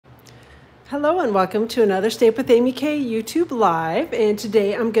Hello and welcome to another Stamp with Amy K YouTube Live, and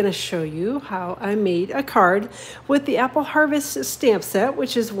today I'm going to show you how I made a card with the Apple Harvest stamp set,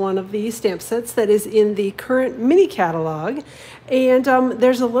 which is one of the stamp sets that is in the current mini catalog. And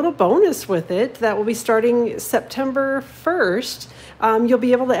there's a little bonus with it that will be starting September 1st. You'll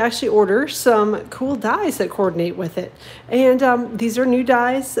be able to actually order some cool dies that coordinate with it. And these are new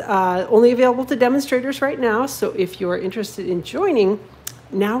dies, only available to demonstrators right now. So if you are interested in joining,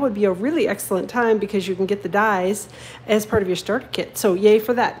 now would be a really excellent time because you can get the dies as part of your starter kit. So yay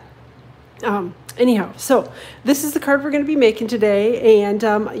for that. Anyhow, so this is the card we're going to be making today, and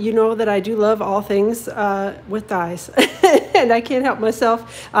you know that I do love all things with dies, and I can't help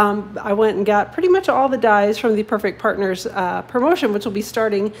myself. I went and got pretty much all the dies from the Perfect Partners promotion, which will be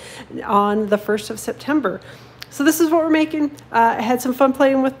starting on the 1st of September. So this is what we're making. I had some fun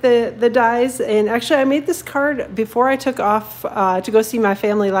playing with the dies, and actually I made this card before I took off to go see my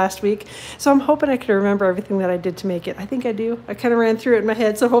family last week. So I'm hoping I can remember everything that I did to make it. I think I do. I kind of ran through it in my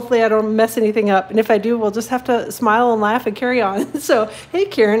head, so hopefully I don't mess anything up. And if I do, we'll just have to smile and laugh and carry on. So hey,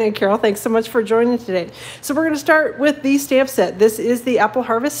 Karen and Carol, thanks so much for joining today. So we're going to start with the stamp set. This is the Apple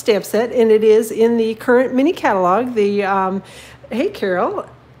Harvest stamp set, and it is in the current mini catalog. The hey, Carol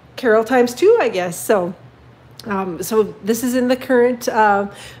times two, I guess. So this is in the current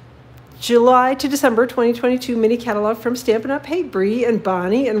July to December 2022 mini catalog from Stampin' Up. Hey, Bree and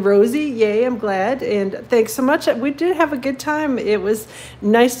Bonnie and Rosie. Yay, I'm glad. And thanks so much. We did have a good time. It was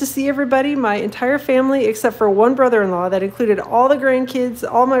nice to see everybody, my entire family, except for one brother-in-law that included all the grandkids,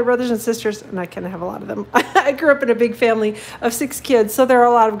 all my brothers and sisters, and I kind of have a lot of them. I grew up in a big family of 6 kids, so there are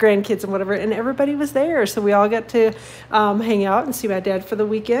a lot of grandkids and whatever, and everybody was there. So we all got to hang out and see my dad for the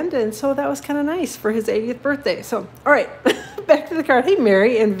weekend, and so that was kind of nice for his 80th birthday. So, all right, back to the card. Hey,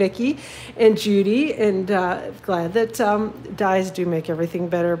 Mary and Vicky and Judy, and glad that dies do make everything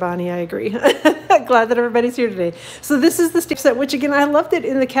better, Bonnie. I agree. Glad that everybody's here today. So this is the stamp set, which again, I loved it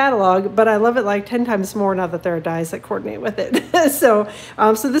in the catalog, but I love it like 10 times more now that there are dies that coordinate with it. So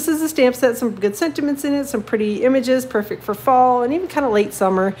this is the stamp set, some good sentiments in it, some pretty images, perfect for fall and even kind of late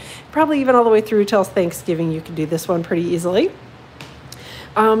summer, probably even all the way through till Thanksgiving. You can do this one pretty easily.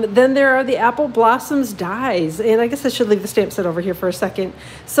 Then there are the Apple Blossoms dies, and I guess I should leave the stamp set over here for a second.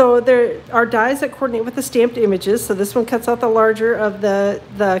 So there are dies that coordinate with the stamped images. So this one cuts out the larger of the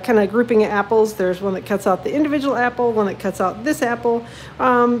kind of grouping of apples. There's one that cuts out the individual apple, one that cuts out this apple.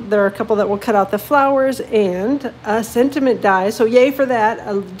 There are a couple that will cut out the flowers, and a sentiment die. So yay for that.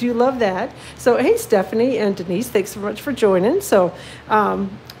 I do love that. So hey, Stephanie and Denise, thanks so much for joining.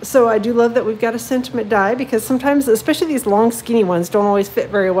 So I do love that we've got a sentiment die, because sometimes, especially these long skinny ones, don't always fit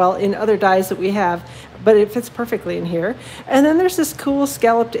very well in other dies that we have, but it fits perfectly in here. And then there's this cool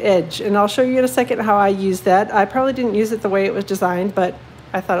scalloped edge, and I'll show you in a second how I use that. I probably didn't use it the way it was designed, but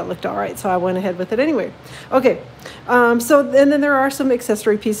I thought it looked all right, so I went ahead with it anyway. Okay, and then there are some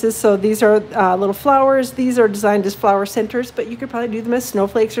accessory pieces. So these are little flowers. These are designed as flower centers, but you could probably do them as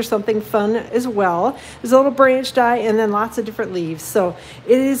snowflakes or something fun as well. There's a little branch die and then lots of different leaves. So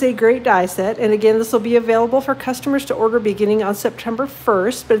it is a great die set. And again, this will be available for customers to order beginning on September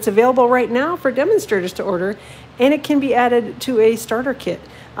 1st, but it's available right now for demonstrators to order, and it can be added to a starter kit,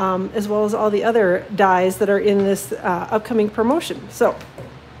 as well as all the other dies that are in this upcoming promotion. So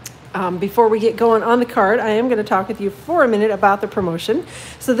before we get going on the card, I am going to talk with you for a minute about the promotion.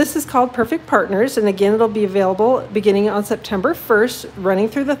 So this is called Perfect Partners, and again, it'll be available beginning on September 1st, running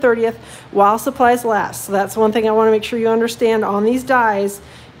through the 30th, while supplies last. So that's one thing I want to make sure you understand on these dies.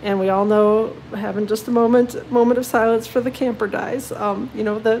 And we all know, having just a moment of silence for the camper dies, you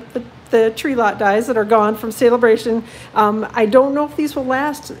know, the tree lot dies that are gone from Celebration. I don't know if these will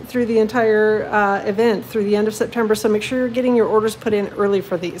last through the entire event, through the end of September, so make sure you're getting your orders put in early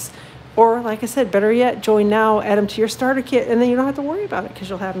for these. Or, like I said, better yet, join now, add them to your starter kit, and then you don't have to worry about it because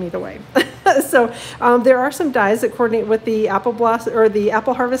you'll have them either way. So there are some dies that coordinate with the Apple Blossom or the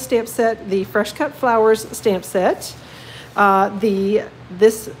Apple Harvest stamp set, the Fresh Cut Flowers stamp set,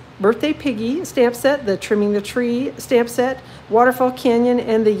 this Birthday Piggy stamp set, the Trimming the Tree stamp set, Waterfall Canyon,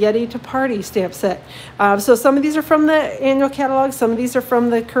 and the Yeti to Party stamp set. So some of these are from the annual catalog, some of these are from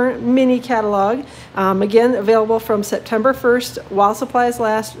the current mini catalog. Again, available from September 1st while supplies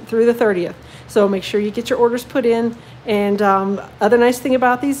last through the 30th. So make sure you get your orders put in. And other nice thing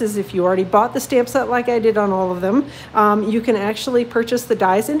about these is if you already bought the stamp set like I did on all of them, you can actually purchase the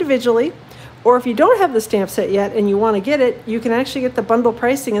dies individually. Or if you don't have the stamp set yet and you want to get it, you can actually get the bundle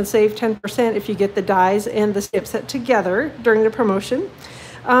pricing and save 10% if you get the dies and the stamp set together during the promotion.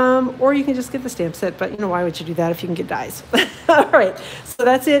 or you can just get the stamp set, but you know, why would you do that if you can get dies? All right, so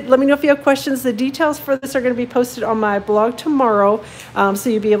that's it. Let me know if you have questions. The details for this are going to be posted on my blog tomorrow, so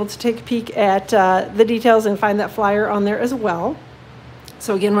you'll be able to take a peek at the details and find that flyer on there as well.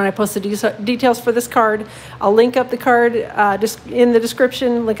 So again, when I post the details for this card, I'll link up the card just in the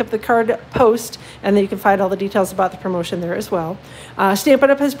description, link up the card post, and then you can find all the details about the promotion there as well. Stampin'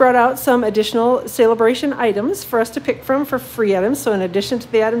 Up! Has brought out some additional celebration items for us to pick from for free items. So in addition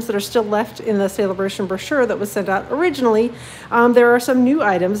to the items that are still left in the celebration brochure that was sent out originally, there are some new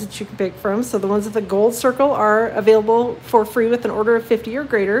items that you can pick from. So the ones with the gold circle are available for free with an order of 50 or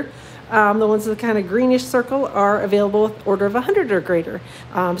greater. The ones with the kind of greenish circle are available with order of 100 or greater.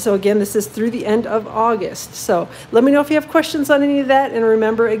 So again, this is through the end of August. So let me know if you have questions on any of that. And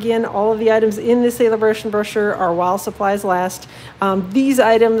remember, again, all of the items in the celebration brochure are while supplies last. These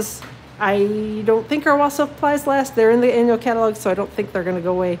items, I don't think are while supplies last. They're in the annual catalog, so I don't think they're going to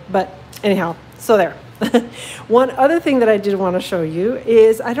go away. But anyhow, so there. One other thing that I did want to show you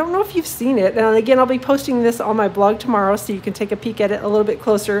is, I don't know if you've seen it, and again, I'll be posting this on my blog tomorrow so you can take a peek at it a little bit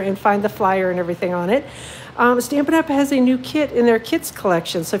closer and find the flyer and everything on it. Stampin' Up! Has a new kit in their kits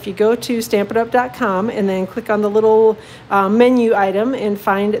collection. So if you go to stampinup.com and then click on the little menu item and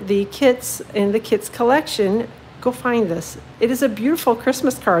find the kits in the kits collection, go find this. It is a beautiful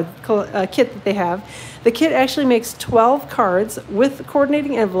Christmas card kit that they have. The kit actually makes 12 cards with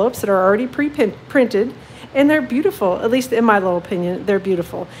coordinating envelopes that are already pre-printed, and they're beautiful. At least in my little opinion, they're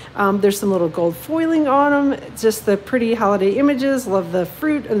beautiful. There's some little gold foiling on them, just the pretty holiday images. Love the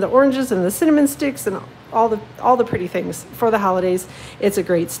fruit and the oranges and the cinnamon sticks and all the pretty things for the holidays. It's a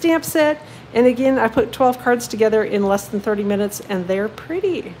great stamp set. And again, I put 12 cards together in less than 30 minutes, and they're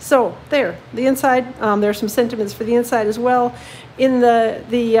pretty. So there, the inside, there's some sentiments for the inside as well in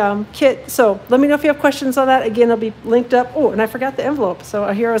the kit. So let me know if you have questions on that. Again, it'll be linked up. Oh, and I forgot the envelope. So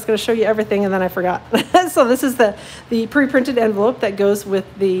here I was going to show you everything, and then I forgot. So this is the pre-printed envelope that goes with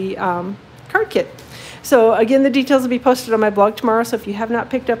the card kit. So again, the details will be posted on my blog tomorrow. So if you have not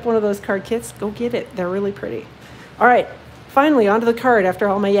picked up one of those card kits, go get it. They're really pretty. All right, finally onto the card after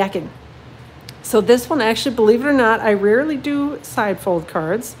all my yakking. So this one, actually, believe it or not, I rarely do side fold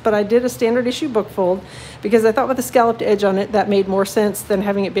cards, but I did a standard issue book fold because I thought with the scalloped edge on it, that made more sense than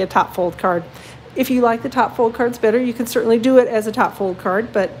having it be a top fold card. If you like the top fold cards better, you can certainly do it as a top fold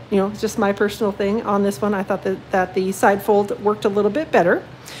card, but you know, it's just my personal thing on this one. I thought that the side fold worked a little bit better.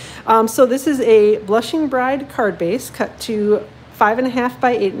 So this is a Blushing Bride card base cut to 5.5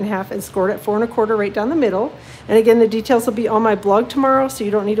 by 8.5 and scored at 4 1/4 right down the middle. And again, the details will be on my blog tomorrow, so you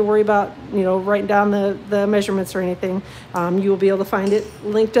don't need to worry about, you know, writing down the measurements or anything. You will be able to find it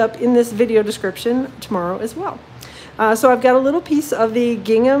linked up in this video description tomorrow as well. So I've got a little piece of the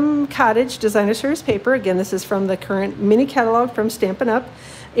Gingham Cottage Designer Series paper. Again, this is from the current mini catalog from Stampin' Up.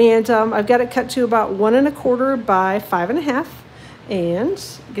 And I've got it cut to about 1 1/4 by 5.5. And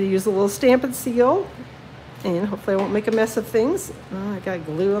I'm going to use a little Stampin' Seal. And hopefully I won't make a mess of things. Oh, I got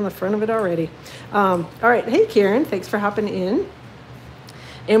glue on the front of it already. All right, hey Karen, thanks for hopping in.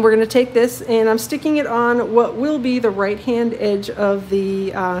 And we're going to take this, and I'm sticking it on what will be the right-hand edge of the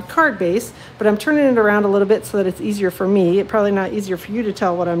card base, but I'm turning it around a little bit so that it's easier for me. It's probably not easier for you to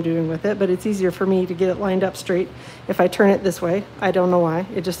tell what I'm doing with it, but it's easier for me to get it lined up straight if I turn it this way. I don't know why,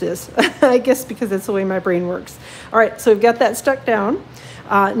 it just is. I guess because that's the way my brain works. All right, so we've got that stuck down.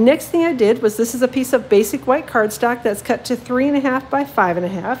 Next thing I did was, this is a piece of basic white cardstock that's cut to 3.5 by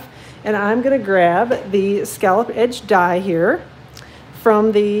 5.5, and I'm going to grab the scallop edge die here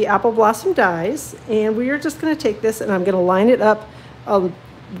from the Apple Blossom dies, and we are just going to take this and I'm going to line it up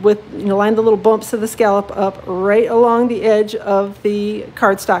with, you know, line the little bumps of the scallop up right along the edge of the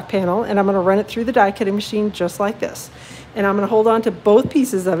cardstock panel, and I'm going to run it through the die cutting machine just like this. And I'm going to hold on to both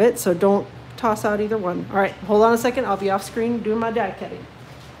pieces of it, so don't toss out either one. All right, hold on a second. I'll be off screen doing my die cutting.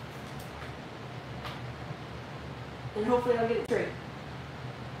 And hopefully I'll get it straight.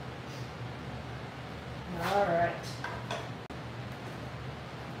 All right.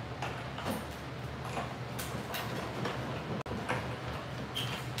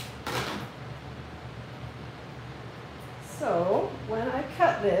 So when I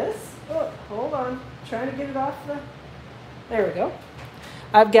cut this, oh, hold on, trying to get it off the, there we go.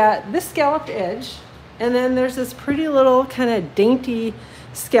 I've got this scalloped edge, and then there's this pretty little kind of dainty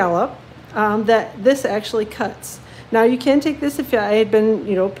scallop that this actually cuts. Now you can take this, if I had been,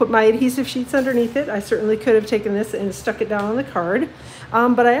 you know, put my adhesive sheets underneath it, I certainly could have taken this and stuck it down on the card.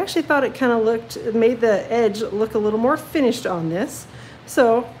 But I actually thought it kind of looked, it made the edge look a little more finished on this.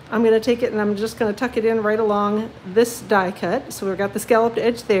 So I'm going to take it and I'm just going to tuck it in right along this die cut. So we've got the scalloped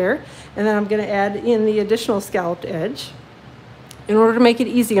edge there, and then I'm going to add in the additional scalloped edge. in order to make it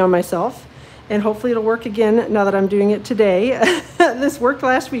easy on myself. And hopefully it'll work again now that I'm doing it today. This worked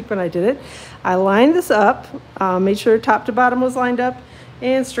last week when I did it. I lined this up, made sure top to bottom was lined up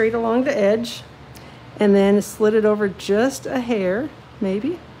and straight along the edge, and then slid it over just a hair,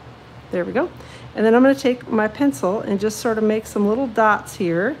 maybe. There we go. And then I'm going to take my pencil and just sort of make some little dots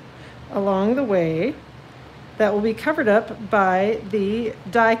here along the way that will be covered up by the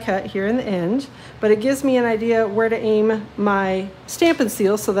die cut here in the end, but it gives me an idea where to aim my Stampin'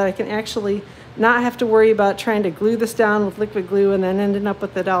 Seal so that I can actually not have to worry about trying to glue this down with liquid glue and then ending up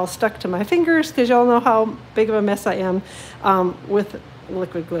with it all stuck to my fingers, because y'all know how big of a mess I am with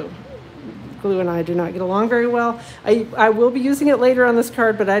liquid glue. Glue and I do not get along very well. I will be using it later on this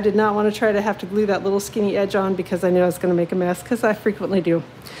card, but I did not want to try to have to glue that little skinny edge on because I knew I was going to make a mess, because I frequently do.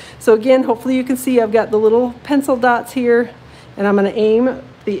 So again, hopefully you can see I've got the little pencil dots here, and I'm going to aim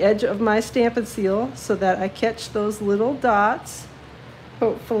the edge of my Stampin' Seal so that I catch those little dots,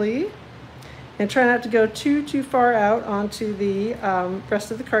 hopefully. And try not to go too far out onto the rest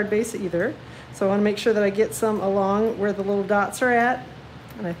of the card base either. So I want to make sure that I get some along where the little dots are at.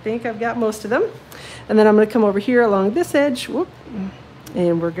 And I think I've got most of them. And then I'm going to come over here along this edge. Whoop,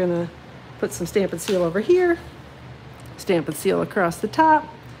 and we're going to put some Stampin' Seal over here. Stampin' Seal across the top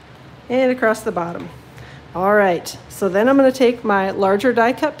and across the bottom. All right, so then I'm going to take my larger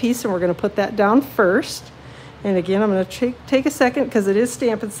die cut piece and we're going to put that down first. And again, I'm going to take a second because it is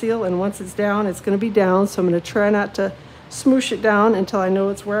Stampin' Seal, and once it's down, it's going to be down. So I'm going to try not to smoosh it down until I know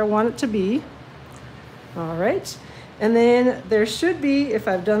it's where I want it to be. All right. And then there should be, if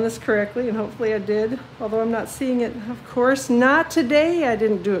I've done this correctly, and hopefully I did, although I'm not seeing it, of course, not today. I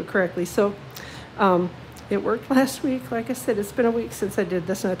didn't do it correctly. So it worked last week. Like I said, it's been a week since I did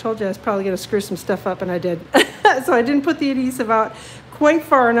this, and I told you I was probably going to screw some stuff up, and I did. So I didn't put the adhesive out quite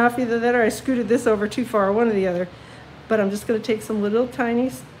far enough, either that or I scooted this over too far, one or the other. But I'm just going to take some little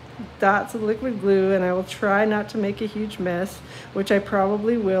tiny dots of liquid glue, and I will try not to make a huge mess, which I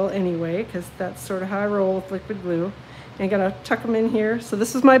probably will anyway, because that's sort of how I roll with liquid glue. And I'm going to tuck them in here. So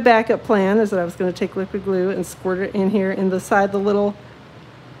this is my backup plan, is that I was going to take liquid glue and squirt it in here in the side, the little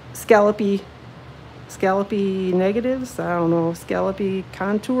scallopy negatives, I don't know, scallopy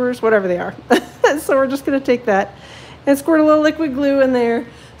contours, whatever they are. So we're just going to take that and squirt a little liquid glue in there.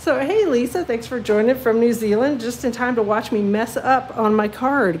 So hey Lisa, thanks for joining from New Zealand, just in time to watch me mess up on my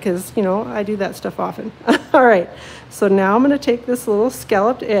card, because you know I do that stuff often. All right, so now I'm going to take this little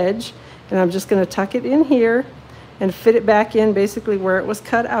scalloped edge and I'm just going to tuck it in here and fit it back in basically where it was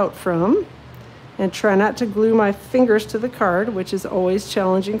cut out from, and try not to glue my fingers to the card, which is always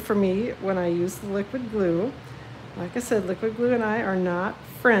challenging for me when I use the liquid glue. Like I said, liquid glue and I are not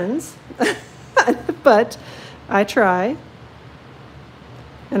friends, but I try,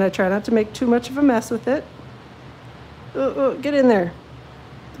 and I try not to make too much of a mess with it. Get in there.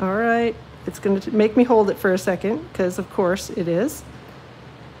 All right, it's going to make me hold it for a second, because of course it is,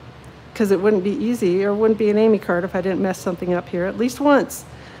 because it wouldn't be easy, or wouldn't be an Amy card if I didn't mess something up here at least once.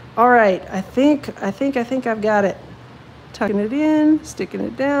 All right, I think I've got it. Tucking it in, sticking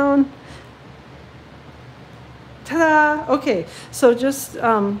it down. Ta-da! Okay, so just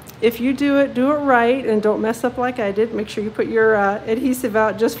if you do it right and don't mess up like I did. Make sure you put your adhesive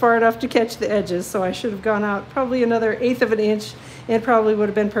out just far enough to catch the edges. So I should have gone out probably another 1/8 of an inch, and probably would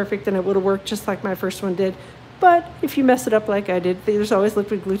have been perfect, and it would have worked just like my first one did. But if you mess it up like I did, there's always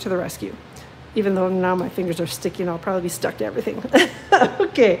liquid glue to the rescue. Even though now my fingers are sticky and I'll probably be stuck to everything.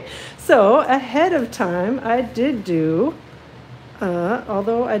 Okay, so ahead of time I did do,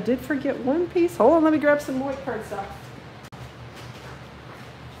 although I did forget one piece. Hold on, let me grab some white cardstock.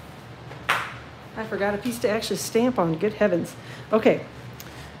 I forgot a piece to actually stamp on, good heavens. Okay,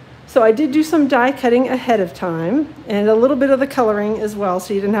 so I did do some die cutting ahead of time, and a little bit of the coloring as well,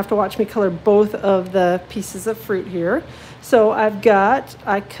 so you didn't have to watch me color both of the pieces of fruit here. So I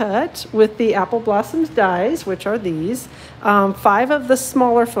cut with the Apple Blossoms dies, which are these, 5 of the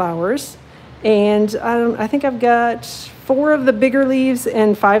smaller flowers, and I think I've got 4 of the bigger leaves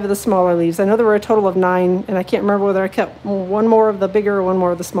and 5 of the smaller leaves. I know there were a total of 9, and I can't remember whether I cut 1 more of the bigger or 1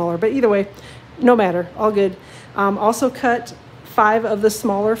 more of the smaller, but either way, no matter, all good. Also cut 5 of the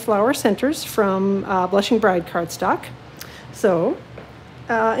smaller flower centers from Blushing Bride cardstock. So,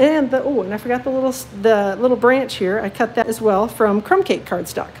 and I forgot the little branch here. I cut that as well from Crumb Cake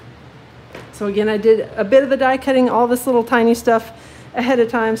cardstock. So again, I did a bit of the die cutting, all this little tiny stuff ahead of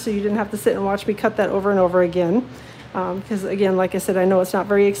time, so you didn't have to sit and watch me cut that over and over again. Because again, like I said, I know it's not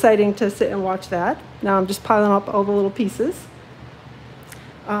very exciting to sit and watch that. Now I'm just piling up all the little pieces.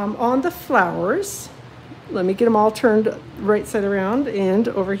 On the flowers, let me get them all turned right side around and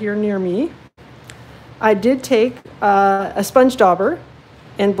over here near me. I did take a sponge dauber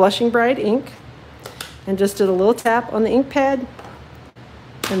and Blushing Bride ink and just did a little tap on the ink pad,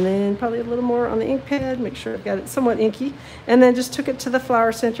 and then probably a little more on the ink pad, make sure I've got it somewhat inky, and then just took it to the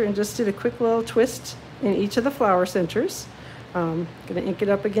flower center and just did a quick little twist in each of the flower centers. Gonna ink it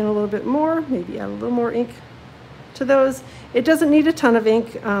up again a little bit more, maybe add a little more ink to those. It doesn't need a ton of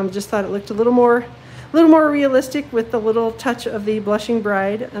ink, just thought it looked a little more realistic with the little touch of the Blushing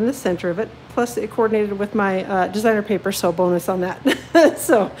Bride in the center of it. Plus it coordinated with my designer paper, so bonus on that.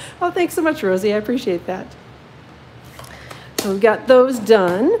 So, well, thanks so much, Rosie, I appreciate that. So we've got those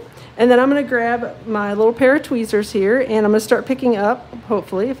done. And then I'm gonna grab my little pair of tweezers here, and I'm gonna start picking up,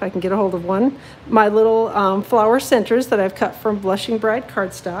 hopefully, if I can get a hold of one, my little flower centers that I've cut from Blushing Bride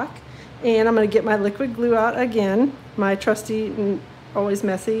cardstock. And I'm gonna get my liquid glue out again, my trusty and always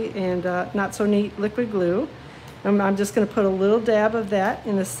messy and not so neat liquid glue. And I'm just gonna put a little dab of that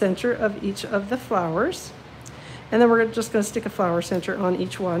in the center of each of the flowers. And then we're just gonna stick a flower center on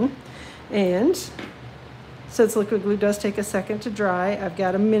each one. And since liquid glue does take a second to dry, I've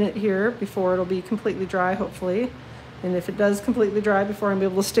got a minute here before it'll be completely dry, hopefully. And if it does completely dry before I'm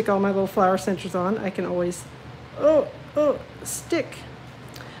able to stick all my little flower centers on, I can always, stick.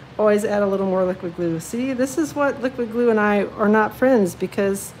 Always add a little more liquid glue. See, this is what liquid glue and I are not friends,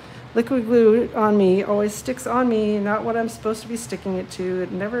 because liquid glue on me always sticks on me, not what I'm supposed to be sticking it to.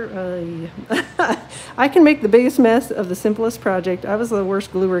 It never, I can make the biggest mess of the simplest project. I was the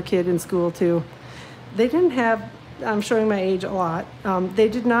worst gluer kid in school too. They didn't have, I'm showing my age a lot, they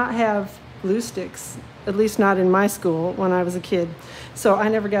did not have glue sticks, at least not in my school when I was a kid. So I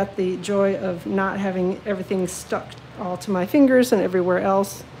never got the joy of not having everything stuck all to my fingers and everywhere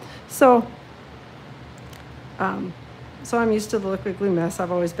else. So I'm used to the liquid glue mess.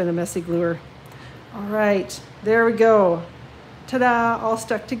 I've always been a messy gluer. All right, there we go. Ta-da, all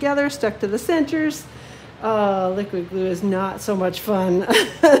stuck together, stuck to the centers. Liquid glue is not so much fun.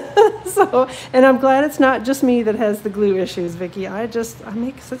 And I'm glad it's not just me that has the glue issues, Vicki. I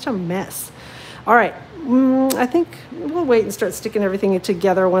make such a mess. All right, I think we'll wait and start sticking everything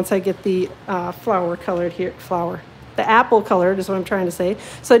together once I get the flower colored here. The apple colored is what I'm trying to say.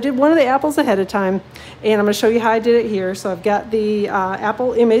 So I did one of the apples ahead of time, and I'm going to show you how I did it here. So I've got the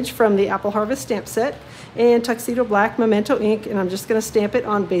apple image from the Apple Harvest stamp set and Tuxedo Black Memento ink, and I'm just going to stamp it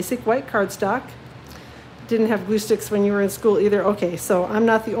on basic white cardstock. Didn't have glue sticks when you were in school either. Okay, so I'm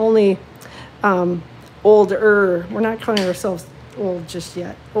not the only older, we're not calling ourselves old just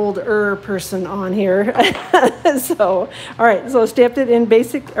yet, older person on here. So, all right, so stamped it in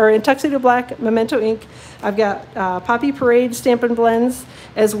basic, or in Tuxedo Black Memento ink. I've got Poppy Parade Stampin' Blends,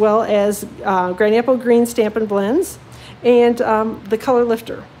 as well as Granny Apple Green Stampin' Blends, and the color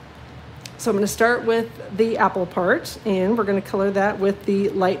lifter. So I'm going to start with the apple part, and we're going to color that with the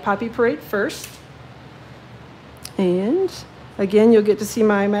light Poppy Parade first. And again, you'll get to see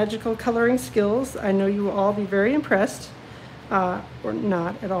my magical coloring skills. I know you will all be very impressed, or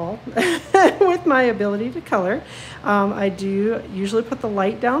not at all, with my ability to color. I do usually put the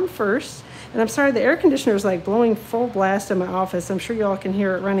light down first. And I'm sorry, the air conditioner is like blowing full blast in my office. I'm sure you all can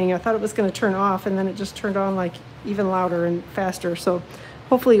hear it running. I thought it was going to turn off, and then it just turned on like even louder and faster. So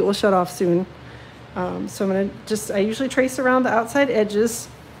hopefully it will shut off soon. So I'm going to I usually trace around the outside edges,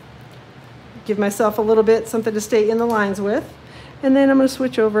 give myself a little bit something to stay in the lines with. And then I'm going to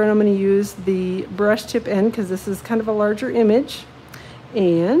switch over and I'm going to use the brush tip end, because this is kind of a larger image.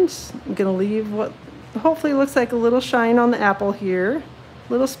 And I'm going to leave what hopefully looks like a little shine on the apple here.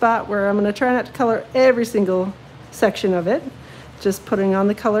 Little spot where I'm going to try not to color every single section of it. Just putting on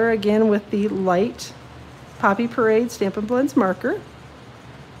the color again with the light Poppy Parade Stampin' Blends marker.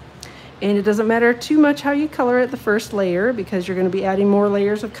 And it doesn't matter too much how you color it the first layer, because you're going to be adding more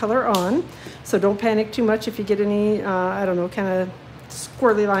layers of color on. So don't panic too much if you get any, I don't know, kind of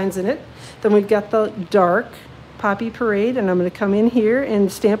squirrely lines in it. Then we've got the dark Poppy Parade, and I'm going to come in here, and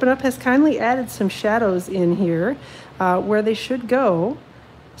Stampin' Up! Has kindly added some shadows in here where they should go.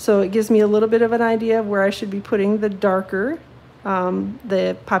 So it gives me a little bit of an idea of where I should be putting the darker,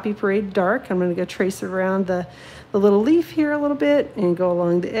 the Poppy Parade dark. I'm going to go trace around the little leaf here a little bit, and go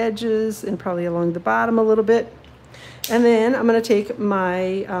along the edges and probably along the bottom a little bit. And then I'm going to take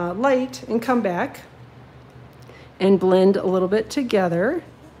my light and come back and blend a little bit together.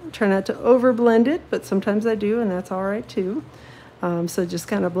 Try not to over blend it, but sometimes I do, and that's all right too. So just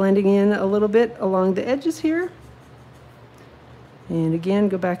kind of blending in a little bit along the edges here. And again,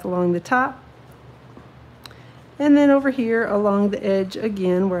 go back along the top. And then over here along the edge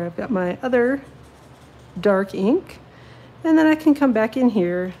again, where I've got my other dark ink. And then I can come back in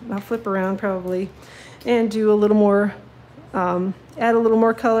here, and I'll flip around probably, and do a little more add a little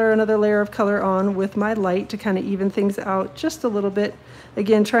more color, another layer of color on with my light to kind of even things out just a little bit.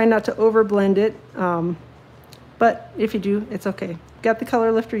 Again, try not to over blend it, but if you do, it's okay. Got the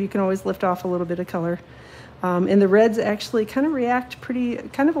color lifter, you can always lift off a little bit of color. And the reds actually kind of react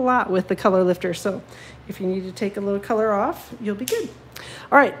kind of a lot with the color lifter. So if you need to take a little color off, you'll be good.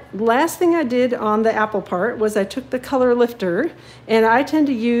 All right, last thing I did on the apple part was I took the color lifter, and I tend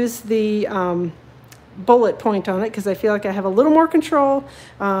to use the bullet point on it because I feel like I have a little more control,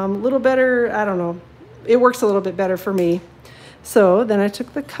 a little better, I don't know, it works a little bit better for me. So then I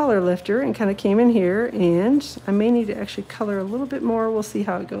took the color lifter and kind of came in here, and I may need to actually color a little bit more. We'll see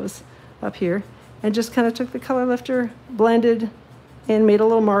how it goes up here. And just kind of took the color lifter, blended, and made a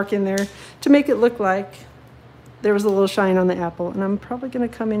little mark in there to make it look like there was a little shine on the apple. And I'm probably going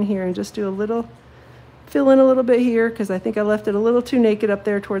to come in here and just do a little, fill in a little bit here because I think I left it a little too naked up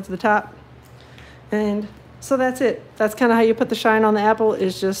there towards the top. And so that's it. That's kind of how you put the shine on the apple,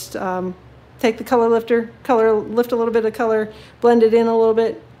 is just take the color lifter, lift a little bit of color, blend it in a little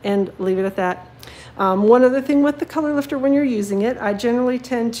bit, and leave it at that. One other thing with the color lifter when you're using it, I generally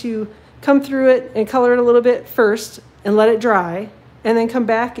tend to come through it and color it a little bit first and let it dry, and then come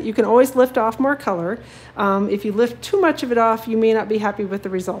back. You can always lift off more color. If you lift too much of it off, you may not be happy with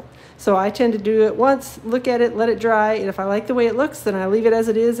the result. So I tend to do it once, look at it, let it dry, and if I like the way it looks, then I leave it as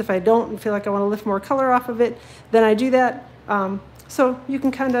it is. If I don't and feel like I want to lift more color off of it, then I do that. So you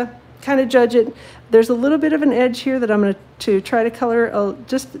can kind of judge it. There's a little bit of an edge here that I'm going to try to color,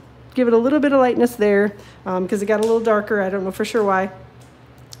 just give it a little bit of lightness there, because it got a little darker. I don't know for sure why.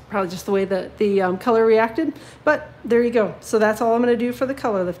 Probably just the way that the color reacted, but there you go. So that's all I'm going to do for the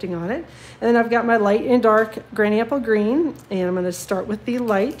color lifting on it. And then I've got my light and dark granny apple green, and I'm going to start with the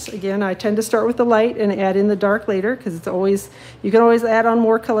light. Again, I tend to start with the light and add in the dark later, because it's always, you can always add on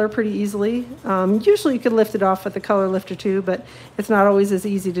more color pretty easily. Usually you can lift it off with the color lifter too, but it's not always as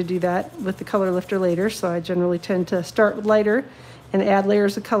easy to do that with the color lifter later. So I generally tend to start with lighter and add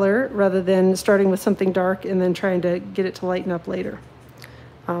layers of color rather than starting with something dark and then trying to get it to lighten up later.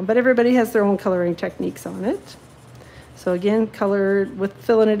 But everybody has their own coloring techniques on it. So again, colored with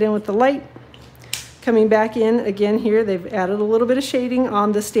filling it in with the light. Coming back in again here, they've added a little bit of shading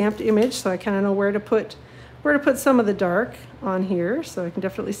on the stamped image, so I kind of know where to put some of the dark on here. So I can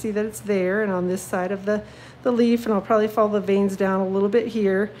definitely see that it's there, and on this side of the leaf, and I'll probably follow the veins down a little bit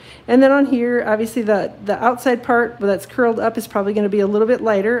here. And then on here, obviously the outside part that's curled up is probably going to be a little bit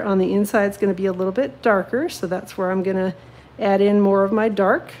lighter. On the inside, it's going to be a little bit darker, so that's where I'm going to add in more of my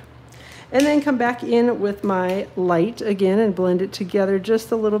dark, and then come back in with my light again and blend it together just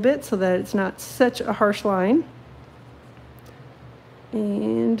a little bit so that it's not such a harsh line,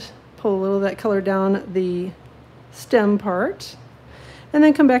 and pull a little of that color down the stem part, and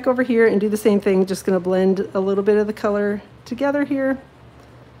then come back over here and do the same thing. Just going to blend a little bit of the color together here,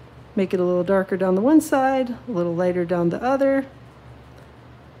 make it a little darker down the one side, a little lighter down the other,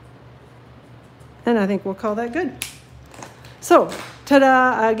 and I think we'll call that good. So,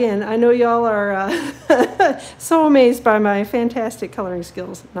 ta-da! Again, I know y'all are so amazed by my fantastic coloring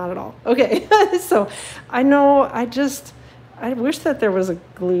skills. Not at all. Okay, so I know I wish that there was a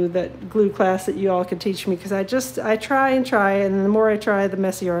glue class that you all could teach me, because I try and try, and the more I try, the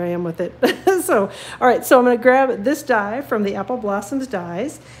messier I am with it. So, all right, so I'm going to grab this die from the Apple Blossoms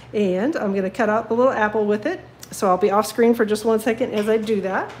dies, and I'm going to cut out the little apple with it. So I'll be off screen for just 1 second as I do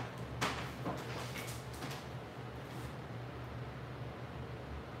that.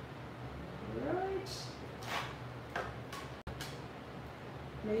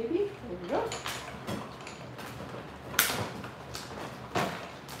 Maybe. There we go.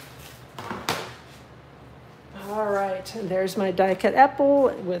 All right, and there's my die cut apple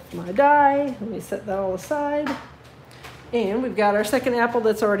with my die. Let me set that all aside. And we've got our second apple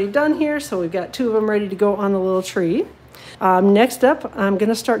that's already done here, so we've got 2 of them ready to go on the little tree. Next up, I'm going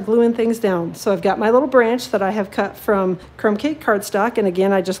to start gluing things down. So I've got my little branch that I have cut from Crumb Cake cardstock, and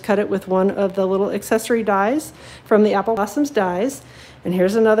again, I just cut it with one of the little accessory dies from the Apple Blossoms dies. And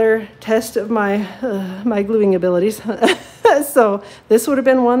here's another test of my my gluing abilities. So this would have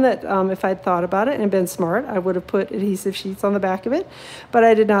been one that if I'd thought about it and been smart, I would have put adhesive sheets on the back of it, but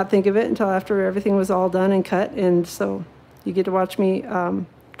I did not think of it until after everything was all done and cut. And so you get to watch me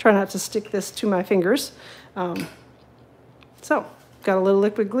try not to stick this to my fingers. So got a little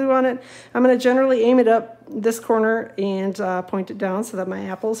liquid glue on it. I'm going to generally aim it up this corner and point it down so that my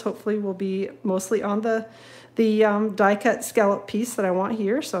apples hopefully will be mostly on the die cut scallop piece that I want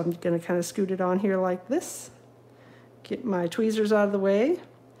here. So I'm going to kind of scoot it on here like this. Get my tweezers out of the way.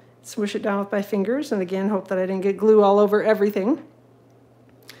 Swish it down with my fingers, and again, hope that I didn't get glue all over everything.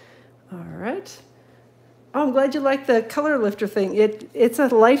 All right. Oh, I'm glad you like the color lifter thing. It's a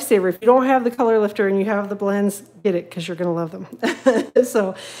lifesaver. If you don't have the color lifter and you have the blends, get it because you're going to love them.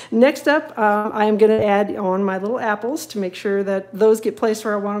 So next up, I'm going to add on my little apples to make sure that those get placed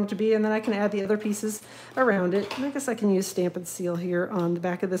where I want them to be, and then I can add the other pieces around it. And I guess I can use Stampin' Seal here on the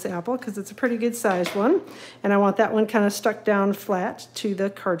back of this apple because it's a pretty good sized one. And I want that one kind of stuck down flat to the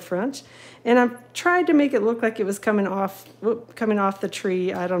card front. And I've tried to make it look like it was coming off the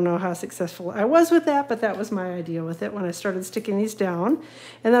tree. I don't know how successful I was with that, but that was my idea with it when I started sticking these down.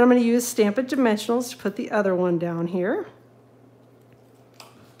 And then I'm going to use Stampin' Dimensionals to put the other one down here.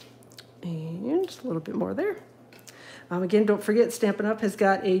 And just a little bit more there. Again, don't forget, Stampin' Up! Has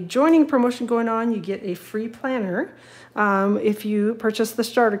got a joining promotion going on. You get a free planner if you purchase the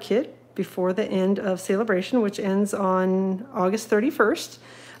starter kit before the end of Celebration, which ends on August 31st.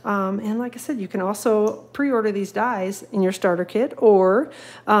 And like I said, you can also pre-order these dies in your starter kit, or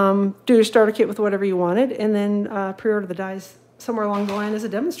do your starter kit with whatever you wanted, and then pre-order the dies somewhere along the line as a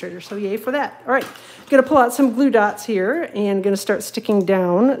demonstrator. So yay for that. All right, I'm going to pull out some glue dots here and going to start sticking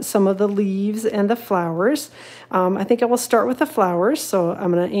down some of the leaves and the flowers. I think I will start with the flowers, so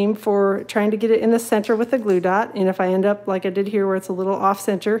I'm going to aim for trying to get it in the center with the glue dot, and if I end up like I did here where it's a little off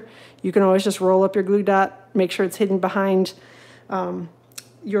center, you can always just roll up your glue dot, make sure it's hidden behind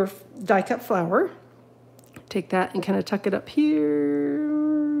your die cut flower. Take that and kind of tuck it up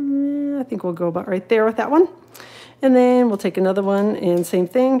here. I think we'll go about right there with that one. And then we'll take another one and same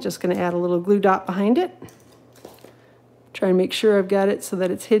thing, just going to add a little glue dot behind it. Try and make sure I've got it so that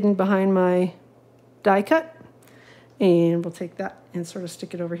it's hidden behind my die cut. And we'll take that and sort of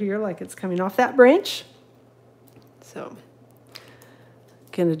stick it over here like it's coming off that branch. So,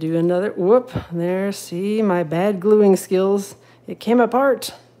 gonna do another, whoop, there, see my bad gluing skills. It came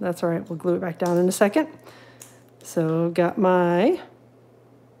apart. That's all right, we'll glue it back down in a second. So got my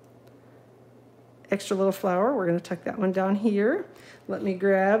extra little flower. We're gonna tuck that one down here. Let me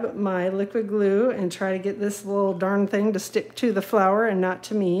grab my liquid glue and try to get this little darn thing to stick to the flower and not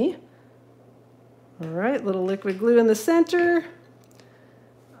to me. All right, little liquid glue in the center.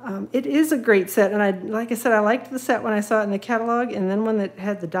 It is a great set, and like I said, I liked the set when I saw it in the catalog, and then when it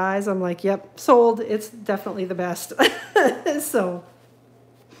had the dies, I'm like, yep, sold. It's definitely the best. So,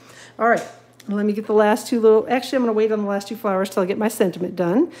 all right, let me get the last two little, actually I'm gonna wait on the last two flowers till I get my sentiment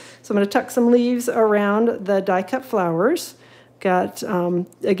done. So I'm gonna tuck some leaves around the die cut flowers. Got,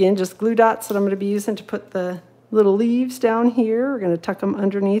 again, just glue dots that I'm gonna be using to put the little leaves down here. We're gonna tuck them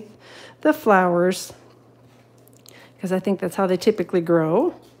underneath the flowers because I think that's how they typically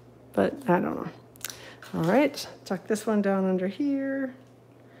grow, but I don't know. All right, tuck this one down under here.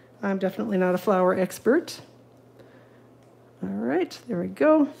 I'm definitely not a flower expert. All right, there we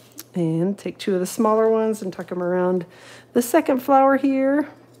go. And take two of the smaller ones and tuck them around the second flower here.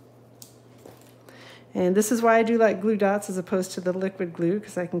 And this is why I do like glue dots as opposed to the liquid glue,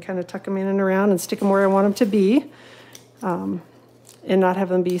 because I can kind of tuck them in and around and stick them where I want them to be. And not have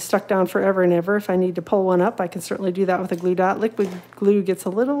them be stuck down forever and ever. If I need to pull one up, I can certainly do that with a glue dot. Liquid glue gets a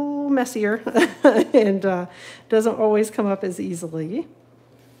little messier and doesn't always come up as easily.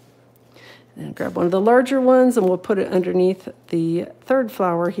 And grab one of the larger ones and we'll put it underneath the third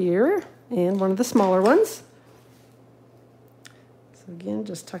flower here and one of the smaller ones. So again,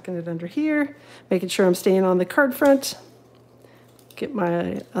 just tucking it under here, making sure I'm staying on the card front. Get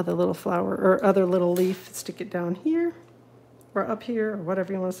my other little flower or other little leaf, stick it down here or up here or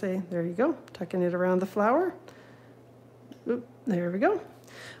whatever you want to say. There you go, tucking it around the flower. Oop, there we go.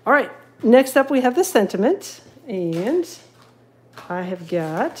 All right, next up we have the sentiment, and I have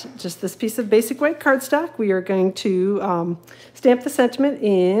got just this piece of basic white cardstock. We are going to stamp the sentiment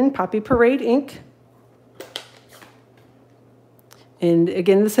in Poppy Parade ink. And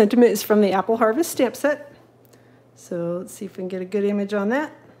again, the sentiment is from the Apple Harvest stamp set. So let's see if we can get a good image on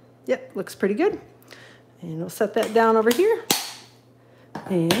that. Yep, looks pretty good. And we'll set that down over here.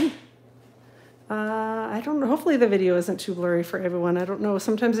 And I don't know, hopefully the video isn't too blurry for everyone. I don't know,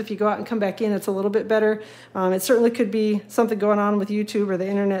 sometimes if you go out and come back in, it's a little bit better. It certainly could be something going on with YouTube or the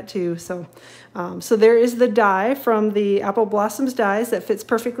internet too. So, so there is the die from the Apple Blossoms dies that fits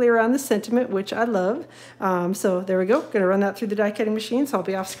perfectly around the sentiment, which I love. So there we go, gonna run that through the die cutting machine, so I'll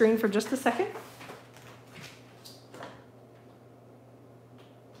be off screen for just a second.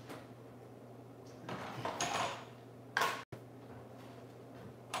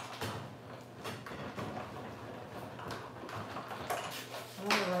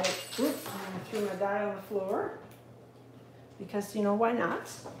 Die on the floor because, you know, why not?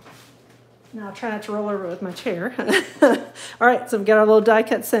 Now I'll try not to roll over with my chair. All right, so we've got our little die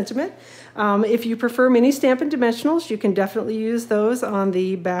cut sentiment. If you prefer mini Stampin' Dimensionals, you can definitely use those on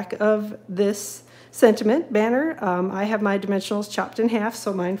the back of this sentiment banner. I have my dimensionals chopped in half,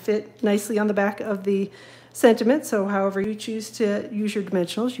 so mine fit nicely on the back of the sentiment. So however you choose to use your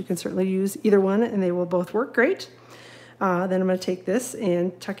dimensionals, you can certainly use either one, and they will both work great. Then I'm going to take this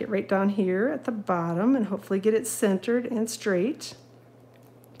and tuck it right down here at the bottom and hopefully get it centered and straight.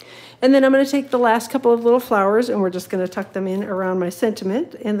 And then I'm going to take the last couple of little flowers and we're just going to tuck them in around my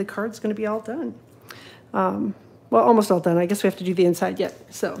sentiment, and the card's going to be all done. Well, almost all done. I guess we have to do the inside yet.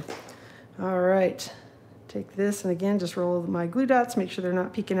 So, all right. Take this and again, just roll my glue dots, make sure they're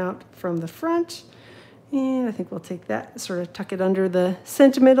not peeking out from the front. And I think we'll take that, sort of tuck it under the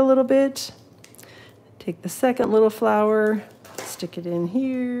sentiment a little bit. Take the second little flower, stick it in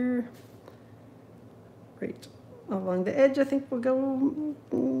here. Right along the edge, I think we'll go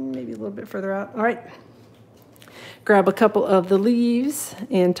maybe a little bit further out. All right. Grab a couple of the leaves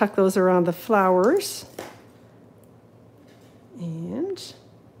and tuck those around the flowers. And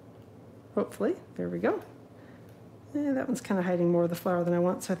hopefully, there we go. And that one's kind of hiding more of the flower than I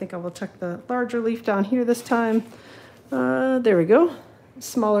want, so I think I will tuck the larger leaf down here this time. There we go,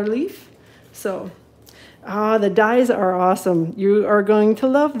 smaller leaf. So, the dies are awesome. You are going to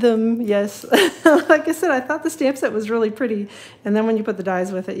love them, yes. Like I said, I thought the stamp set was really pretty, and then when you put the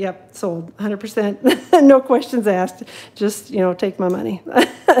dies with it, yep, sold, 100%, no questions asked. Just, you know, take my money.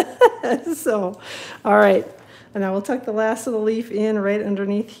 So, all right. And I will tuck the last of the leaf in right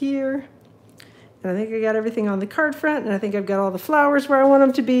underneath here. And I think I got everything on the card front, and I think I've got all the flowers where I want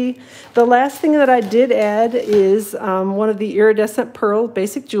them to be. The last thing that I did add is one of the iridescent pearl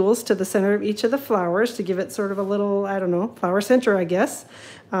basic jewels to the center of each of the flowers to give it sort of a little, I don't know, flower center, I guess.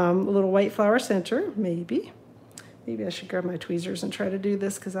 A little white flower center, maybe. Maybe I should grab my tweezers and try to do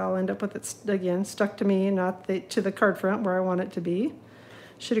this because I'll end up with it, again, stuck to me and not to the card front where I want it to be.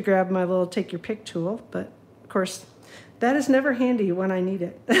 Should have grabbed my little take your pick tool, but of course, that is never handy when I need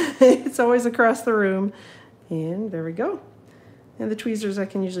it. It's always across the room. And there we go. And the tweezers, I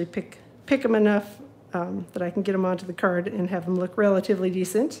can usually pick them enough that I can get them onto the card and have them look relatively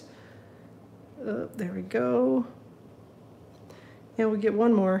decent. There we go. And we'll get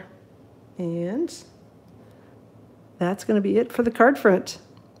one more. And that's going to be it for the card front.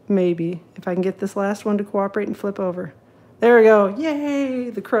 Maybe, if I can get this last one to cooperate and flip over. There we go. Yay!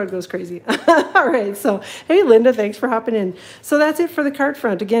 The crowd goes crazy. All right. So, hey, Linda, thanks for hopping in. So that's it for the card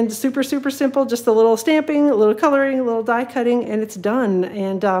front. Again, super, super simple. Just a little stamping, a little coloring, a little die cutting, and it's done.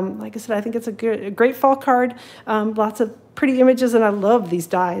 And like I said, I think it's a great fall card. Lots of pretty images, and I love these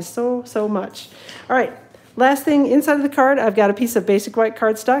dies so, so much. All right. Last thing, inside of the card, I've got a piece of basic white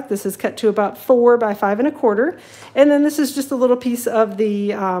cardstock. This is cut to about 4 by 5 1/4. And then this is just a little piece of the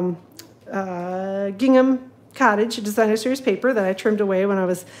gingham Cottage Designer Series paper that I trimmed away when I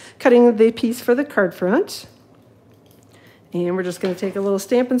was cutting the piece for the card front. And we're just going to take a little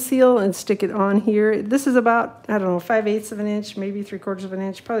Stampin' Seal and stick it on here. This is about, I don't know, 5/8 of an inch, maybe 3/4 of an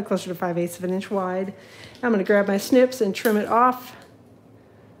inch, probably closer to 5/8 of an inch wide. I'm going to grab my snips and trim it off.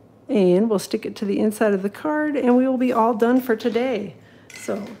 And we'll stick it to the inside of the card, and we will be all done for today.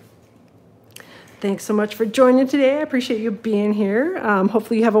 So, thanks so much for joining today. I appreciate you being here.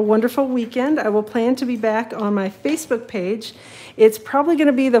 Hopefully you have a wonderful weekend. I will plan to be back on my Facebook page. It's probably going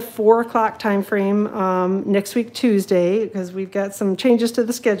to be the 4 o'clock time frame next week, Tuesday, because we've got some changes to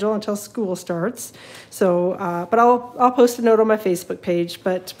the schedule until school starts. So, but I'll post a note on my Facebook page,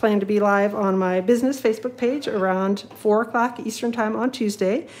 but plan to be live on my business Facebook page around 4 o'clock Eastern time on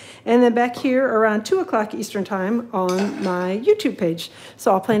Tuesday, and then back here around 2 o'clock Eastern time on my YouTube page.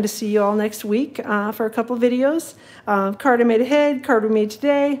 So I'll plan to see you all next week for a couple of videos. Card I made ahead, card we made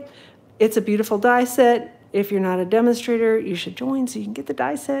today. It's a beautiful die set. If you're not a demonstrator, you should join so you can get the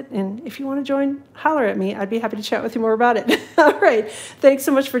die set. And if you want to join, holler at me. I'd be happy to chat with you more about it. All right. Thanks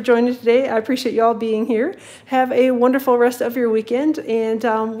so much for joining today. I appreciate you all being here. Have a wonderful rest of your weekend,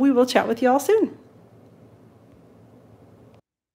 and we will chat with you all soon.